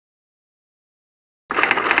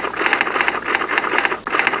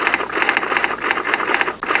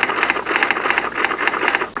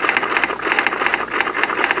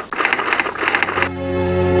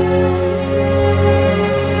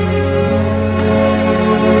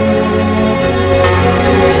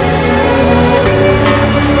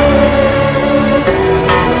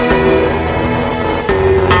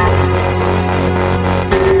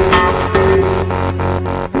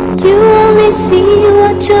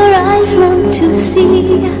your eyes want to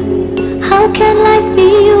see. How can life be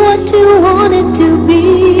what you want it to be?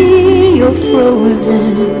 You're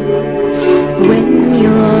frozen when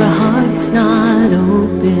your heart's not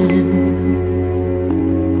open.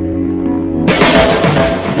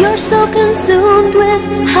 You're so consumed with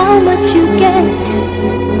how much you get.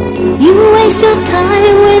 You waste your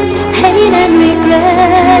time with hate and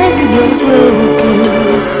regret. You're broken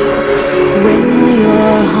when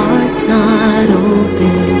your heart's not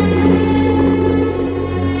open.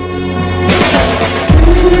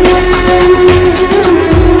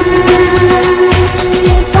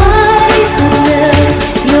 If I could melt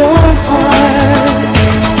your heart,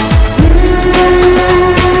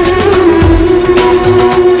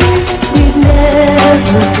 we'd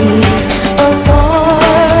never be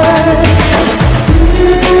apart.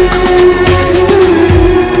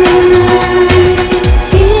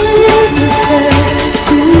 Give yourself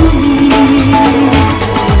to me.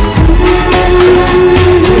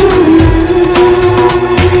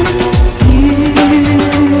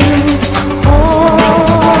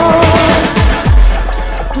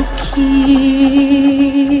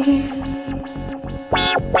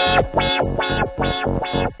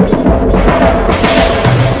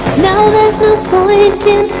 Now there's no point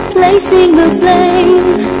in placing the blame,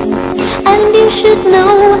 and you should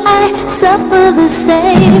know I suffer the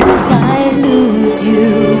same. If I lose you,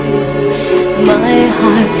 my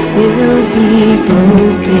heart will be broken.